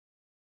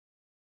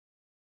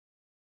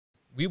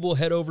we will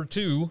head over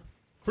to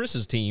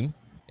Chris's team,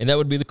 and that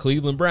would be the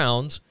Cleveland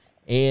Browns.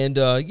 And,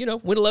 went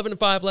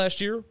 11-5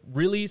 last year.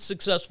 Really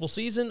successful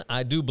season,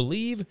 I do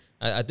believe.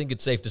 I think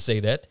it's safe to say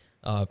that.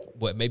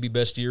 Maybe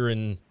best year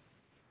in,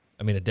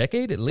 a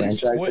decade at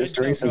least? Franchise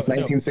history since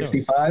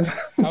 1965?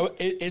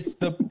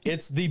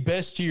 It's the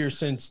best year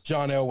since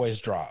John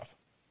Elway's drive.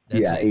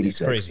 That's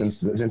 86.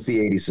 Since the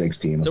 86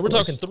 team. So we're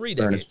talking 3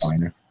 decades.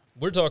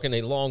 We're talking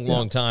a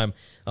long time.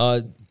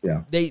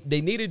 They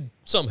needed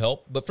some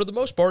help, but for the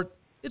most part,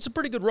 it's a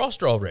pretty good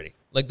roster already.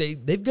 Like they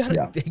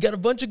got a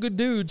bunch of good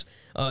dudes.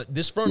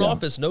 This front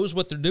office knows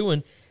what they're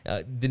doing.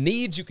 The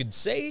needs you could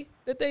say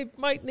that they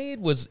might need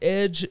was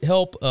edge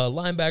help,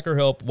 linebacker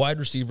help, wide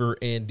receiver,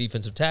 and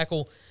defensive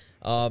tackle.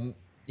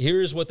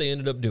 Here's what they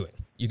ended up doing.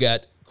 You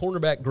got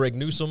cornerback Greg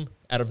Newsome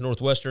out of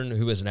Northwestern,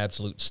 who is an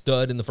absolute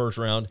stud in the first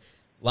round.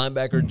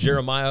 Linebacker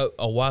Jeremiah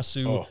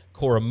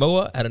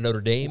Owusu-Koramoah out of Notre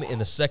Dame in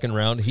the second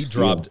round. He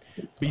dropped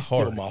Be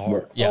still my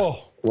heart. Yeah.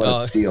 Oh. What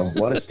a steal.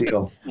 What a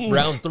steal.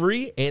 Round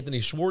 3,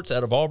 Anthony Schwartz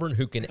out of Auburn,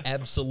 who can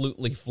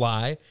absolutely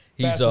fly.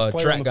 He's a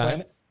track guy.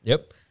 Planet.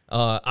 Yep.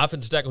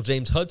 Offensive tackle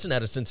James Hudson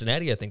out of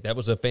Cincinnati. I think that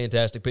was a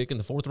fantastic pick in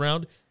the 4th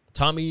round.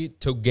 Tommy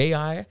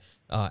Togiai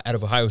out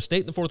of Ohio State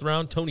in the 4th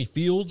round. Tony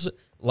Fields,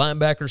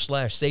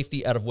 linebacker /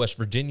 safety out of West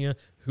Virginia,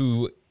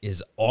 who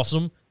is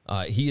awesome.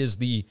 He is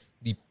the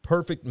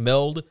perfect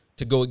meld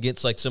to go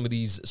against like some of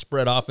these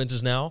spread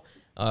offenses now.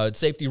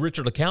 Safety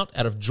Richard LeCount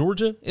out of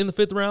Georgia in the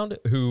 5th round,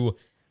 who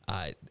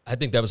I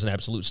think that was an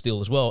absolute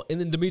steal as well. And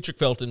then Demetric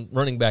Felton,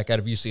 running back out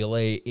of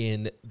UCLA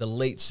in the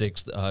late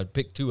 6th,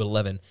 pick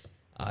 211.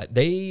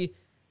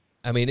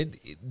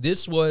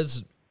 This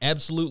was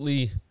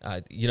absolutely,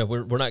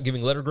 we're not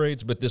giving letter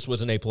grades, but this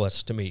was an A+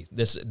 to me.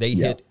 They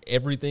hit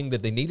everything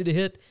that they needed to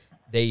hit.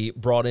 They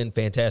brought in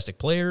fantastic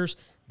players.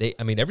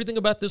 Everything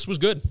about this was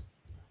good.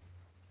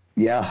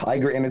 Yeah, I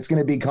agree. And it's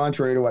going to be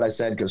contrary to what I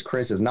said because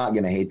Chris is not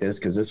going to hate this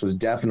because this was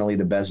definitely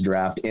the best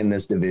draft in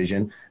this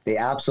division. They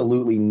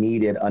absolutely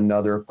needed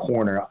another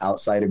corner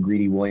outside of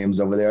Greedy Williams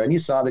over there. And you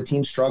saw the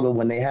team struggle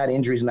when they had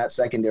injuries in that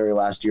secondary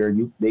last year.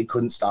 They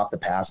couldn't stop the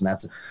pass. And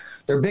that's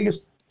their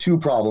biggest 2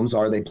 problems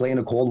are they play in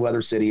a cold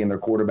weather city and their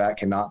quarterback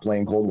cannot play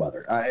in cold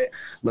weather. I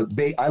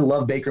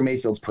love Baker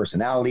Mayfield's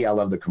personality. I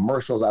love the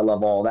commercials. I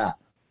love all that.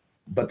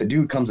 But the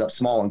dude comes up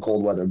small in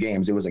cold weather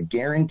games. It was a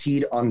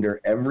guaranteed under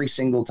every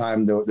single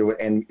time.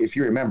 And if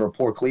you remember,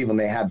 poor Cleveland,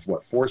 they had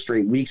 4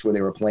 straight weeks where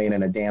they were playing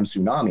in a damn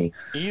tsunami.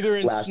 Either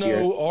in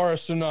snow or a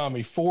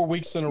tsunami, 4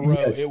 weeks in a row.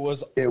 Yes, it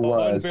was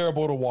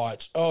unbearable to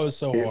watch. Oh, it's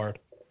so hard.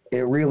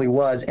 It really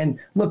was. And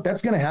look,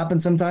 that's going to happen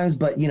sometimes.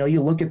 But, you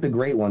look at the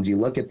great ones. You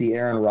look at the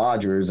Aaron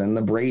Rodgers and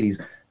the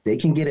Bradys. They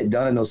can get it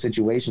done in those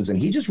situations. And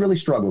he just really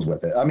struggles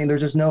with it.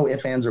 There's just no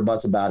ifs, ands, or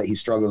buts about it. He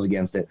struggles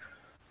against it.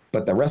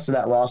 But the rest of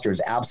that roster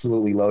is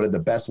absolutely loaded. The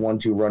best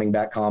 1-2 running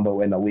back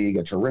combo in the league,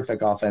 a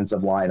terrific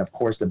offensive line. Of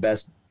course, the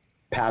best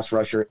pass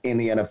rusher in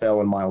the NFL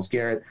in Myles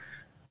Garrett.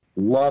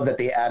 Love that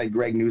they added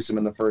Greg Newsome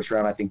in the 1st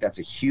round. I think that's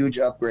a huge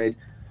upgrade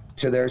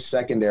to their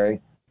secondary.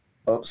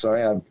 Oh,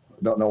 sorry. I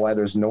don't know why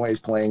there's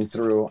noise playing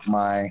through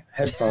my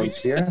headphones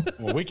here.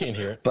 Well, we can't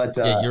hear it. But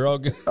you're all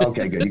good.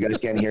 Okay, good. You guys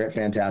can't hear it.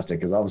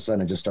 Fantastic. Because all of a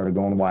sudden it just started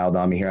going wild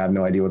on me here. I have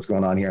no idea what's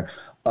going on here.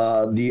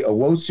 The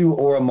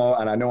Owusu-Koramoah,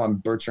 and I know I'm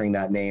butchering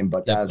that name,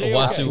 but as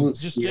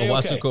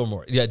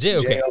Owusu-Koramoah. Yeah,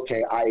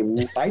 J-OK.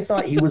 I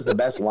thought he was the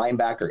best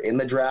linebacker in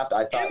the draft.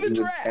 I thought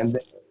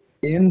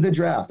in the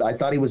draft, I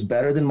thought he was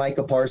better than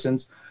Micah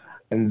Parsons.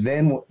 And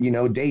then,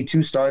 day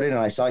 2 started, and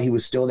I saw he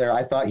was still there.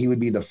 I thought he would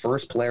be the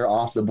first player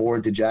off the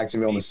board to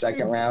Jacksonville in the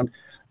 2nd round,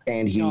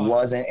 and he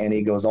wasn't, and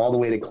he goes all the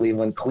way to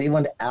Cleveland.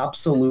 Cleveland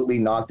absolutely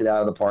knocked it out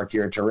of the park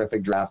here. A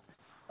terrific draft.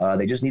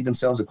 They just need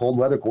themselves a cold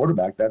weather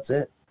quarterback. That's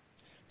it.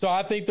 So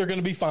I think they're going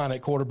to be fine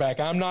at quarterback.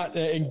 I'm not,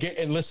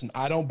 and listen,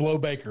 I don't blow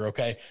Baker.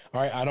 Okay.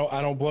 All right. I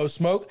don't blow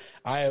smoke.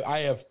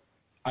 I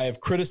have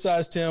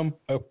criticized him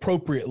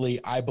appropriately,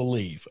 I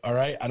believe. All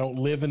right. I don't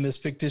live in this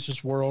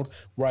fictitious world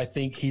where I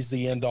think he's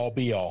the end all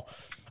be all.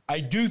 I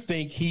do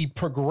think he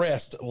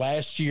progressed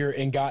last year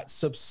and got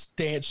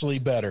substantially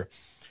better.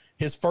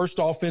 His first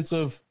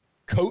offensive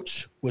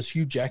coach was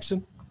Hugh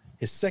Jackson.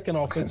 His second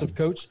offensive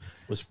coach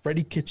was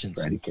Freddie Kitchens.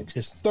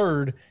 His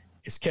third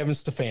is Kevin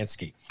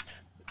Stefanski.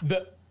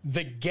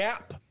 The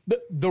gap,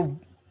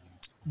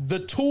 the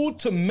tool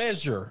to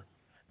measure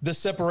the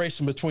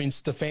separation between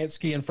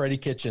Stefanski and Freddie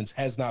Kitchens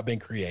has not been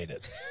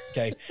created.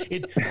 Okay. You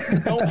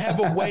don't have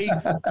a way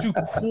to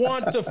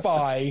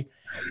quantify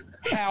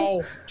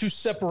how to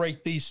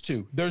separate these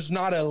two. There's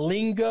not a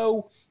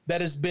lingo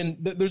that has been,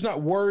 there's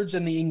not words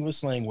in the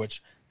English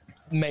language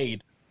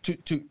made to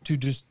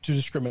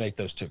discriminate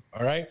those two.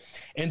 All right.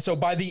 And so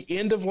by the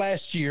end of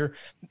last year,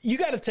 you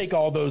got to take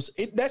all those.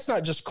 That's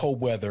not just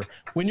cold weather.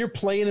 When you're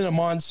playing in a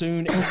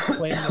monsoon and you're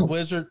playing in a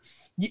blizzard,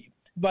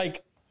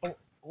 like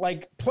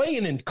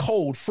playing in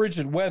cold,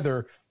 frigid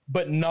weather,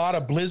 but not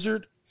a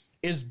blizzard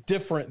is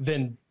different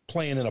than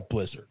playing in a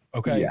blizzard.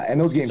 Okay. Yeah, and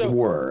those games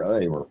were.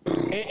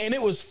 And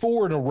it was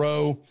 4 in a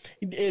row.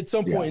 At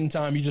some point in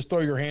time, you just throw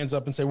your hands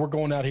up and say, we're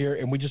going out here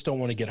and we just don't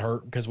want to get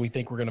hurt because we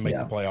think we're going to make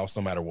the playoffs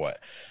no matter what.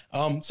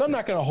 So I'm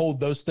not going to hold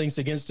those things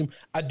against him.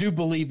 I do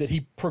believe that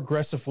he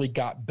progressively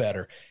got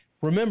better.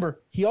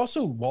 Remember, he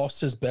also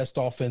lost his best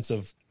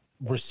offensive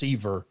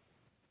receiver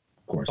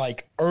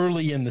like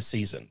early in the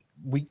season,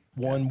 week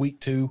 1, week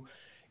 2.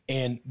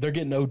 And they're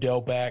getting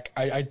Odell back.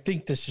 I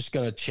think this is just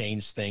going to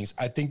change things.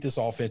 I think this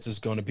offense is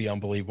going to be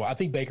unbelievable. I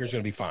think Baker's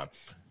going to be fine.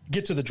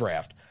 Get to the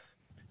draft.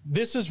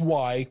 This is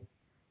why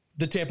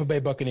the Tampa Bay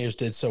Buccaneers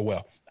did so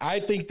well. I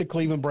think the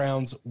Cleveland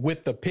Browns,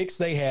 with the picks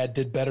they had,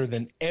 did better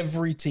than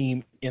every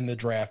team in the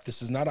draft.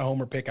 This is not a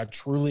homer pick. I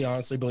truly,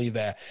 honestly believe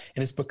that.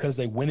 And it's because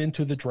they went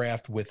into the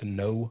draft with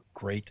no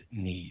great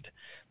need.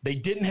 They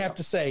didn't have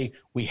to say,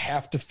 we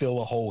have to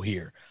fill a hole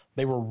here.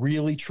 They were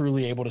really,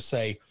 truly able to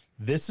say,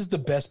 this is the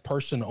best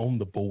person on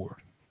the board.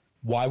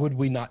 Why would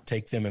we not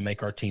take them and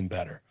make our team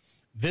better?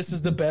 This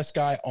is the best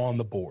guy on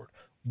the board.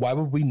 Why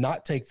would we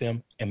not take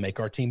them and make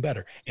our team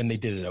better? And they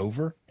did it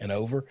over and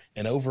over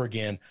and over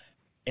again.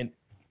 And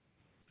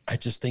I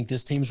just think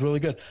this team's really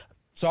good.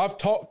 So I've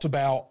talked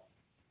about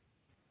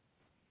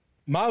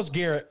Myles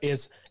Garrett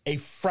is a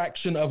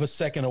fraction of a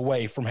second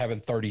away from having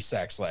 30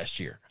 sacks last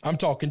year. I'm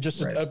talking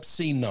just an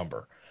obscene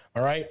number.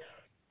 All right.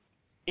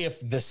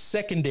 If the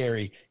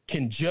secondary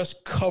can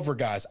just cover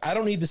guys, I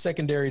don't need the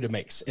secondary to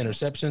make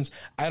interceptions.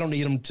 I don't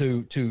need them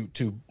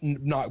to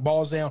knock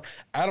balls down.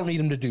 I don't need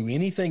them to do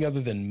anything other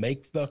than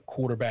make the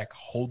quarterback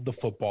hold the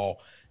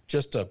football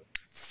just a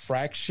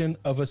fraction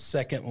of a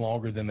second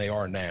longer than they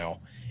are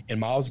now. And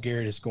Myles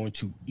Garrett is going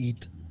to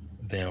eat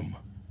them.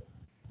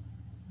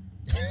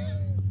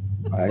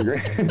 I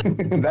agree.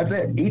 That's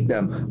it. Eat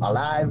them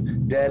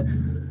alive, dead.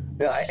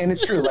 Yeah, and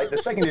it's true. Like, the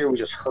secondary was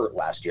just hurt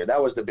last year.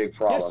 That was the big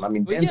problem. Yes, I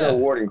mean, Denzel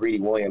Ward and Greedy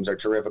Williams are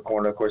terrific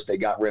corner. Of course, they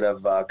got rid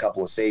of a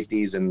couple of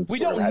safeties, and we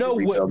don't know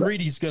what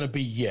Greedy's going to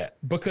be yet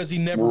because he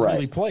never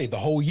really played the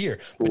whole year.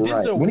 But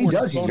Denzel when he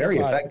does, he's very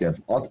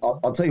effective.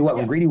 I'll tell you what.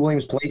 When Greedy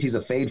Williams plays, he's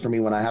a fade for me.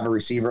 When I have a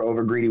receiver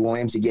over Greedy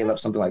Williams, he gave up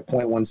something like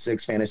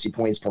 0.16 fantasy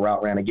points per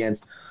route ran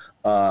against.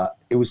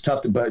 It was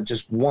tough but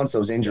just once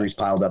those injuries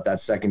piled up, that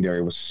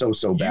secondary was so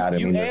bad.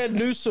 You add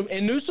Newsome,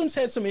 and Newsome's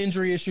had some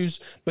injury issues,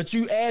 but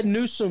you add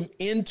Newsome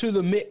into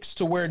the mix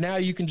to where now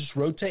you can just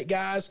rotate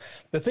guys.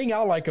 The thing I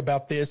like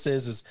about this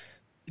is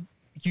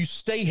you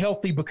stay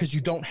healthy because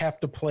you don't have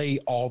to play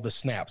all the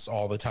snaps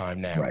all the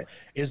time now.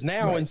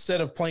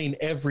 Instead of playing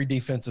every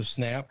defensive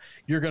snap,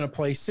 you're going to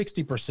play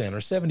 60% or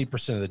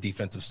 70% of the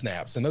defensive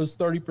snaps. And those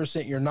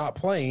 30% you're not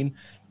playing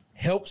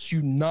helps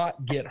you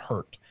not get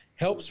hurt.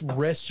 Helps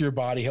rest your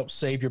body, helps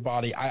save your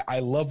body. I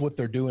love what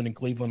they're doing in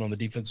Cleveland on the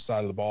defensive side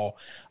of the ball.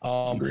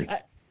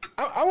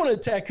 I want to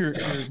attack your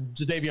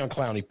Jadeveon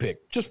Clowney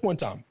pick just one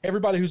time.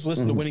 Everybody who's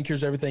listened to Winning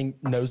Cures Everything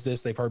knows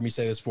this. They've heard me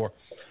say this before.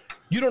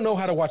 You don't know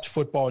how to watch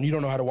football, and you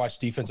don't know how to watch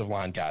defensive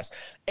line guys.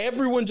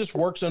 Everyone just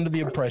works under the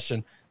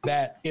impression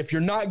that if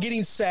you're not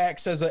getting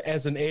sacks as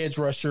an edge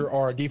rusher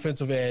or a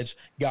defensive edge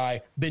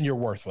guy, then you're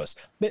worthless.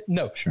 But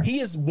no,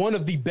 he is one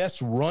of the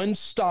best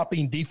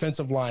run-stopping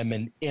defensive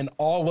linemen in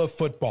all of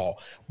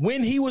football.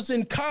 When he was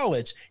in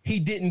college, he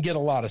didn't get a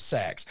lot of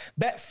sacks.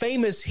 That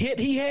famous hit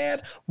he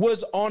had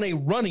was on a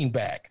running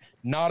back,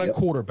 not a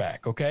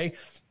quarterback, okay?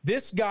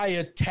 This guy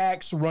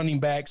attacks running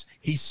backs.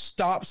 He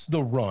stops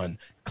the run.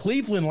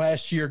 Cleveland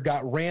last year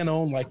got ran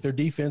on like their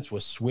defense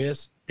was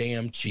Swiss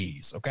damn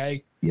cheese,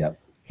 okay?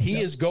 He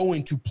is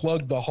going to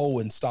plug the hole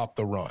and stop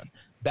the run.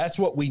 That's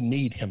what we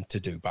need him to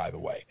do, by the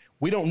way.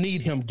 We don't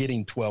need him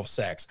getting 12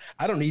 sacks.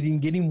 I don't need him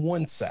getting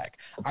 1 sack.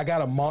 I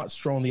got a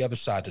monster on the other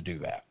side to do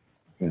that.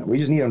 We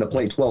just need him to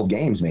play 12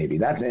 games, maybe.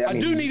 I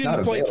do need him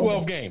to play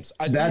 12 games.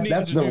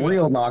 That's the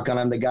real knock on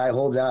him. The guy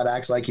holds out,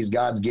 acts like he's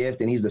God's gift,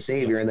 and he's the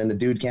savior, and then the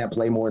dude can't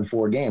play more than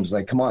 4 games.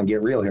 Like, come on,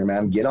 get real here,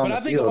 man. Get on the field.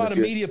 But I think a lot of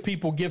media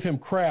people give him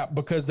crap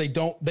because they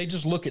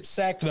just look at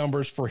sack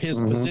numbers for his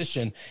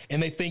position,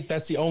 and they think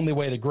that's the only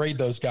way to grade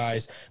those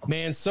guys.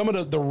 Man, some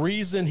of the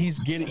reason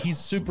he's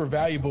super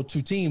valuable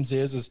to teams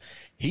is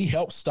he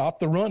helped stop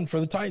the run for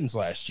the Titans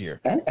last year.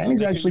 And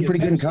he's actually pretty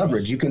good in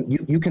coverage. You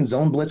can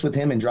zone blitz with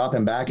him and drop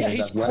him back. And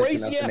he's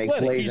crazy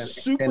athletic. He's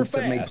super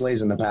fast. To make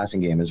plays in the passing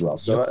game as well.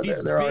 So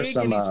there are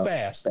some. And he's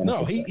fast.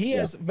 No, he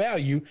has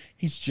value.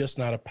 He's just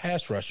not a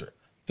pass rusher.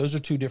 Those are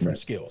 2 different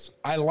skills.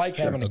 I like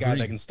having a guy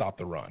that can stop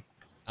the run.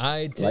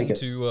 I tend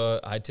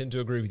to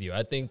agree with you.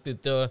 I think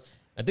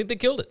they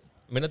killed it.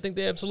 I mean, I think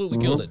they absolutely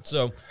killed it.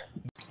 So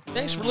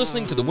thanks for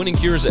listening to the Winning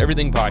Cures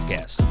Everything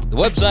podcast. The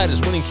website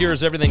is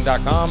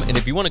winningcureseverything.com, and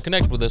if you want to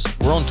connect with us,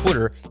 we're on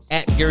Twitter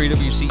at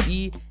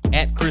GaryWCE,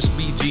 at Chris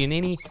B.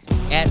 Giannini,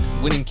 at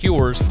Winning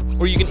Cures,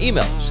 or you can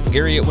email us,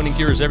 Gary at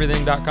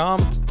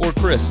winningcureseverything.com or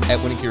Chris at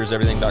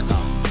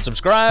winningcureseverything.com.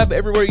 Subscribe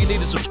everywhere you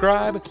need to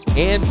subscribe,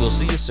 and we'll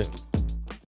see you soon.